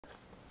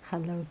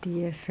Hello,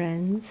 dear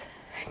friends.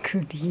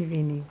 Good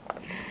evening.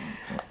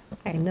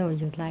 I know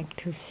you'd like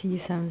to see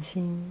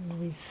something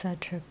with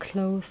such a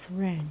close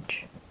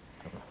range,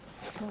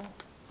 so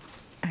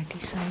I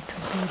decided to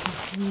do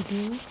this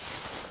video,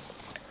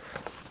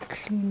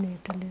 clean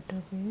it a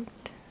little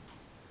bit,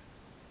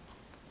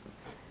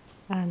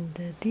 and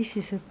this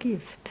is a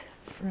gift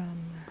from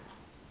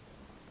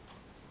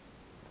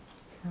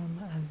a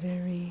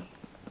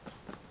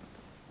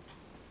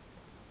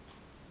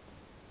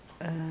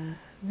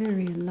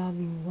very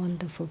loving,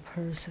 wonderful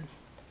person.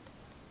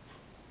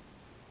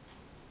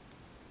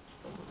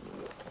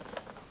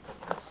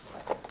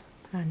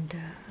 And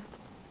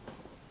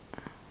I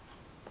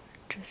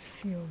just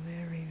feel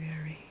very,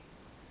 very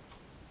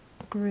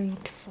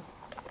grateful.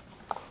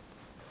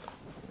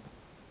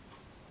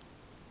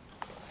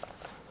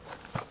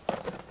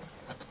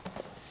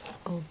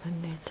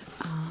 Open it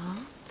up.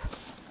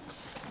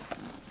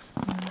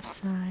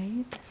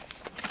 Inside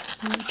this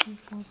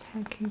beautiful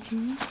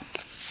packaging.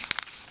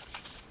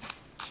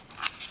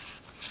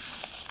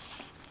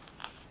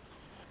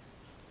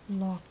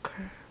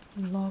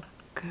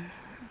 Locker.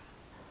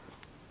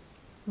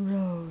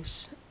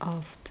 Rose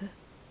of the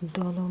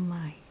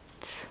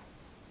Dolomites.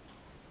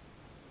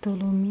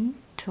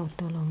 Dolomite or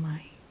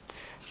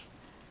Dolomites?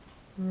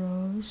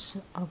 Rose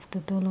of the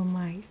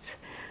Dolomites.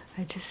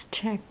 I just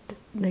checked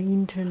the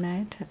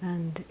internet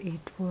and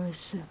it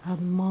was a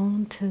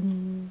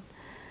mountain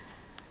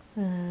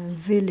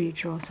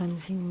village or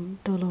something.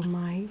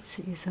 Dolomites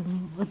is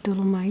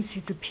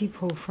the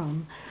people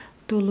from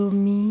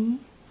Dolomite,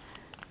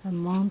 a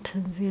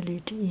mountain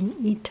village in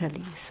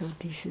Italy. So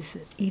this is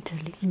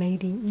Italy,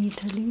 made in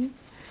Italy.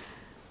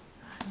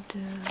 And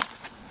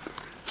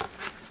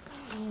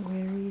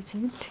where is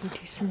it?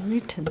 It is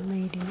written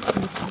made in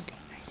Italy,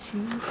 I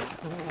think.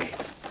 Okay.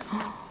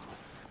 Oh.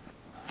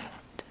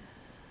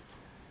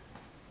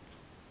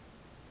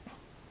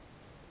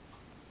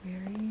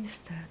 Where is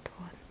that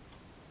one?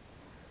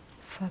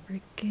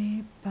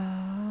 Fabriqué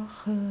par,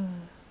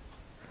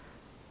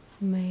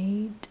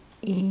 made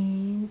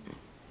in,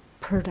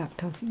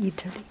 product of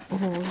Italy.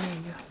 Oh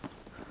yeah.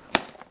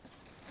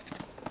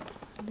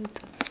 A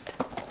little bit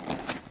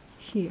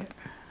here.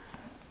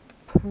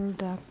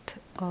 Product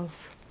of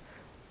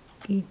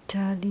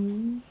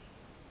Italy.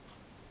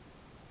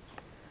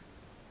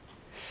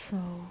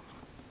 So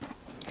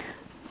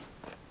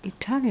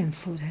Italian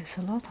food has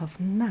a lot of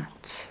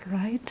nuts,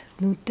 right?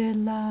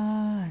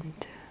 Nutella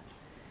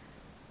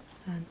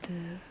and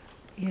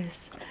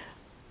yes,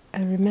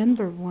 I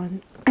remember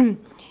one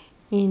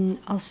in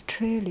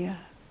Australia.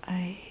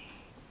 I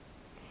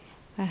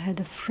had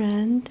a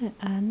friend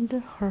and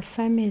her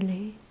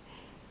family.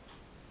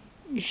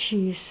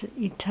 She's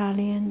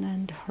Italian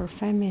and her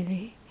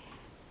family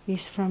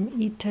is from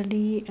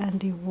Italy, and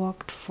they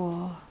worked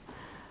for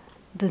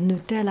the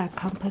Nutella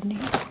company.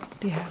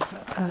 They have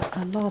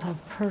a lot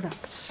of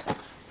products.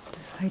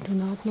 I do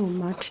not know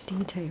much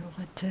detail,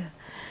 but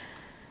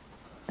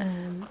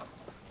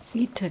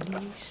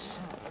Italy's,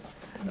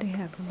 they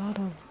have a lot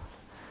of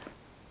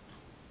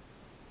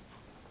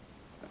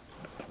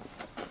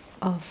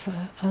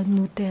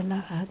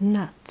Nutella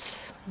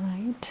nuts,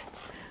 right?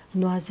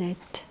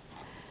 Noisette,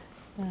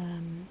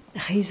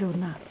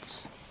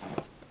 hazelnuts.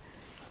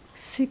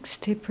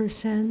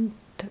 60%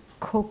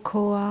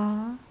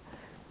 cocoa,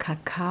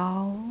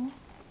 cacao.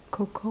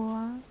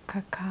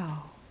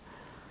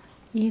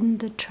 In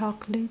the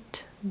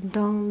chocolate,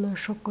 dans le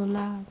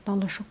chocolat. Dans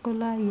le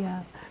chocolat, il y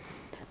a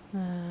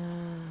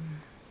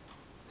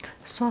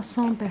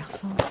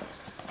 60%.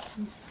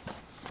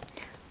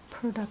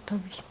 Product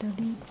of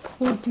Italy,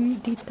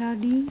 produit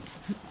d'Italie.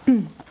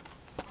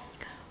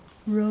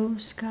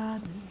 Rose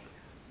garden.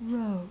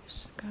 Oh,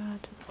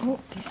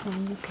 this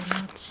one you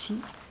cannot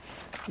see.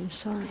 I'm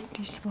sorry,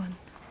 this one.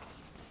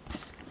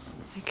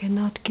 I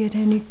cannot get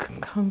any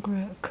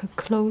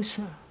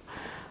closer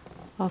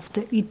of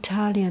the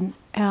Italian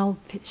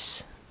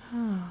Alps.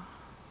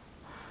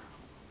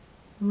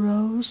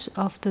 Rose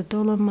of the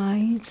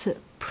Dolomites,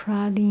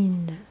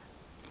 praline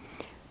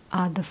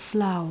are the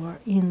flower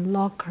in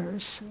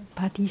Locker's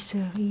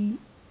patisserie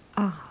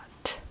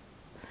art.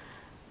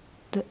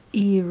 The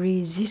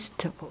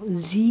irresistible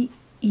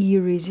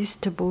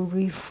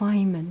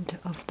refinement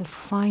of the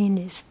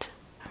finest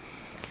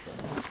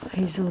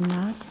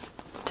hazelnut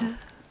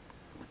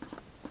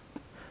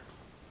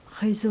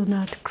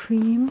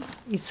cream.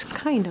 It's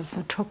kind of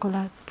a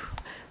chocolate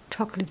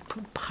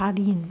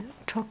praline,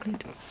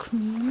 chocolate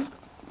cream.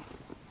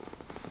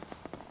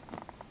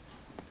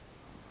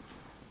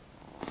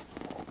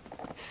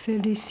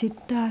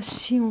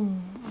 Félicitations.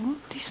 Oh,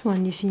 this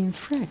one is in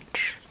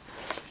French.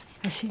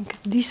 I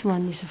think this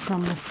one is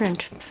from a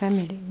French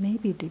family.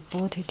 Maybe they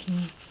bought it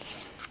in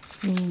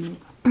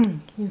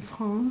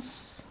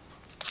France.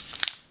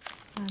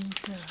 And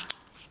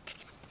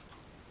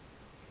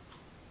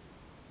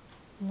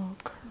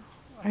look,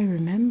 I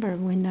remember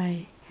when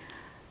I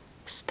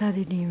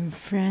studied in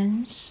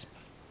France,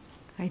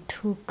 I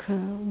took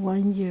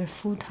 1 year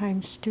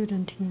full-time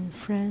student in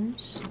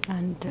France,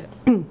 and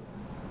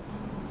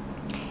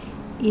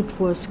it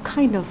was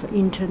kind of an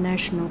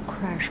international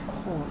crash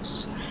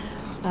course,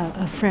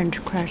 a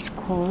French crash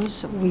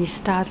course. We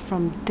start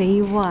from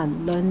day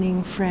one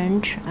learning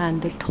French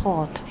and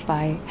taught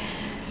by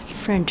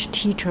French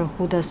teacher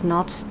who does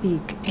not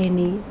speak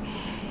any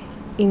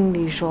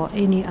English or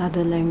any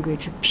other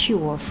language,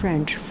 pure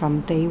French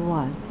from day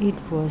one.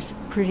 It was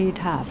pretty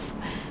tough,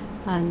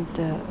 and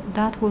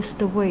that was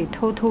the way,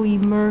 total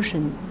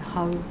immersion,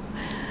 how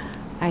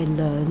I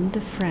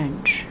learned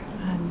French.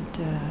 And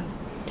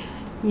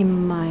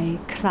in my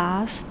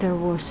class, there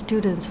were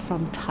students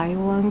from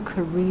Taiwan,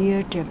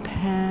 Korea,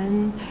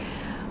 Japan,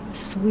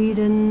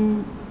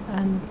 Sweden,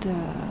 and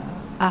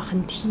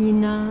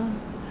Argentina,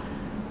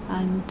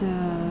 and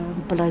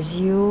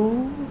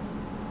Brazil,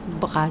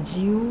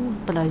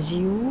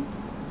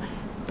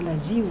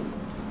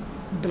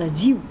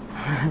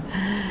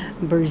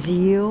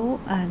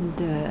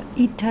 and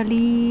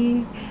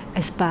Italy,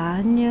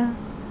 España,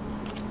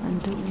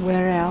 and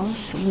where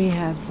else? We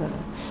have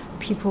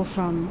people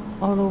from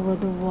all over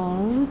the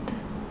world,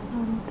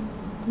 and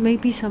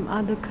maybe some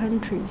other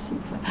countries.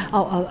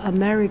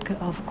 America,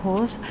 of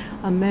course,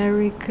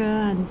 America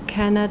and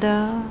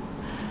Canada,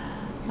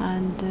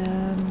 and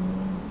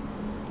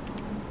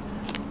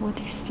what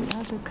is the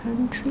other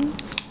country?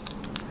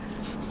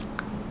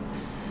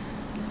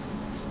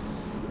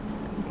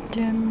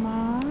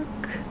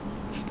 Denmark,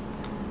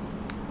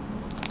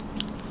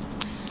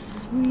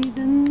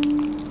 Sweden,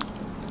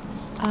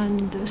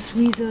 and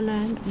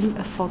Switzerland.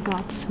 I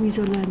forgot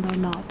Switzerland or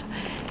not.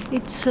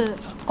 It's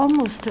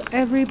almost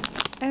every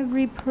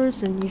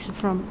person is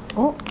from.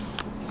 Oh,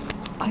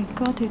 I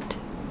got it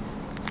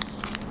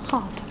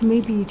hot.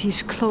 Maybe it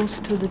is close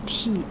to the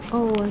tea.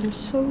 Oh, I'm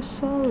so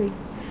sorry.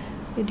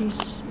 It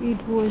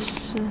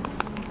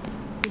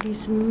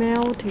is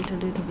melted a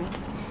little bit.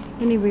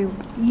 Anyway,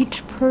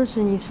 each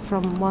person is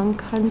from one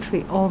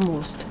country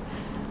almost.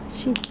 I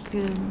think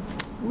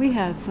we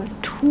have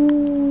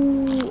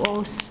 2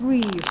 or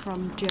 3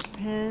 from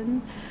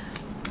Japan,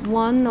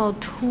 1 or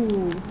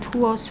 2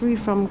 or 3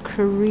 from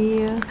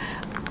Korea,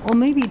 or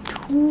maybe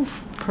 2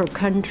 per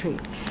country.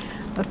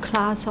 A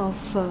class of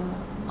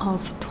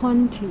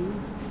 20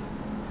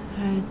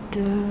 at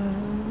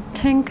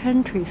 10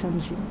 countries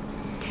something.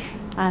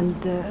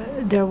 And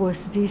there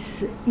was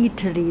this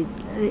Italy,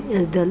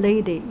 the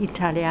lady,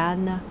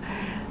 Italiana,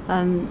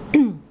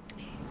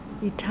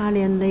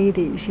 Italian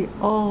lady, she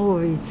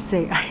always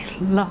say, I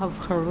love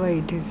her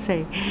way to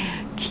say,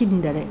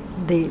 Kindle,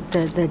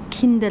 the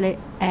Kindle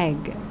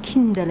egg,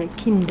 Kindle.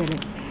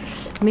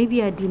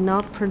 Maybe I did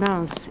not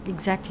pronounce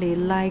exactly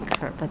like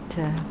her, but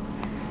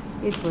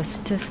it was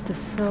just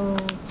so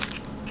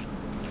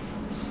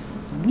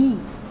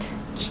sweet,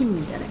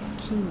 Kindle.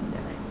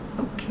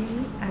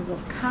 Okay, I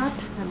will cut,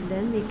 and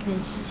then we can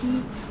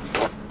see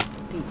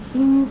the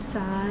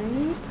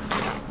inside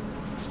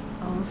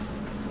of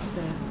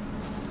the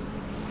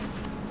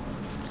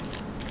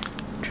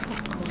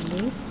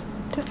chocolate.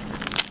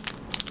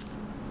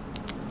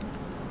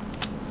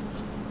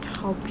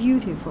 How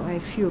beautiful. I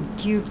feel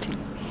guilty.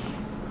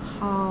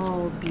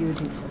 How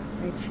beautiful.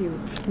 I feel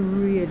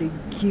really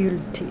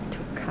guilty to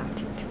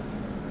cut it.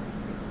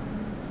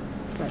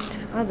 But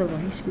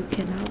otherwise we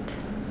cannot.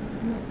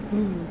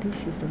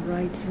 This is the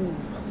right zoom.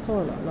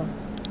 Oh la la.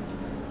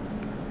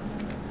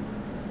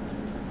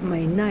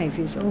 My knife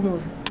is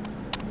almost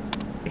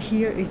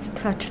here. It's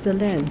touched the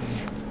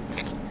lens.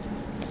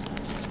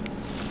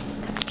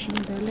 Touching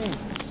the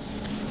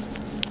lens.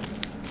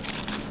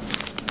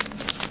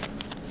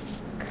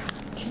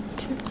 Cut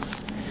it.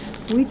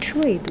 Which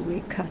way do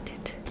we cut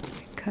it?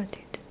 We cut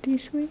it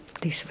this way?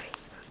 This way.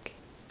 Okay.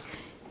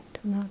 Do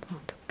not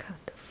want to cut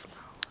the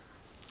flower.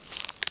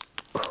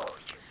 Oh,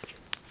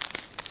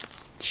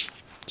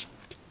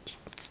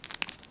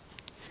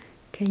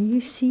 can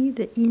you see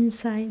the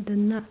inside, the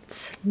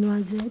nuts,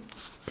 noisette?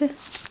 And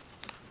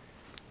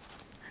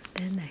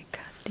then I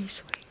cut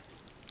this way.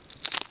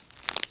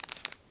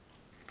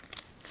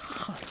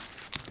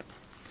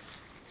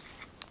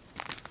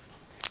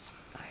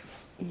 I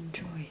will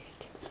enjoy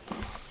it.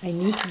 I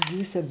need to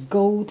use a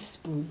gold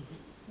spoon,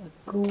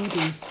 a golden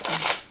spoon.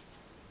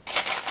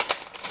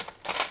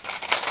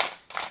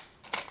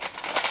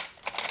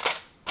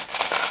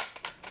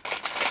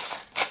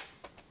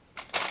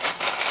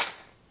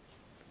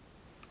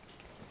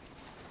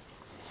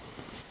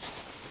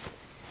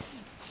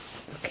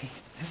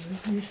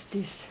 Use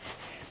this.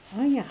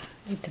 Oh yeah,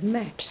 it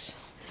matches.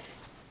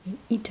 In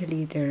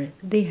Italy,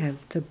 they have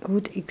the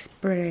good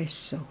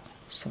espresso,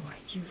 so I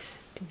use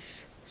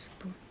this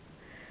spoon.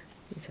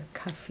 It's a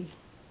coffee.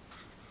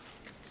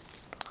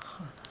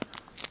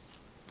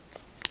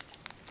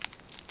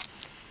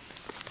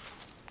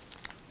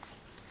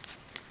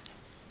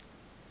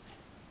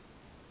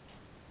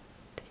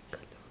 Take a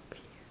look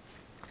here.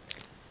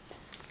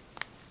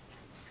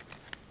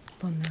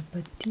 Bon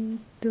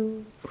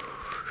appetito.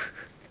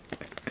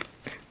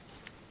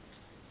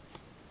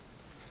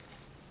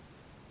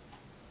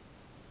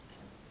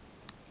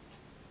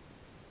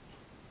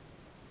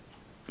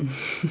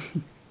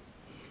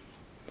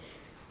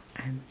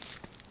 I'm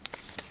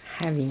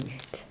having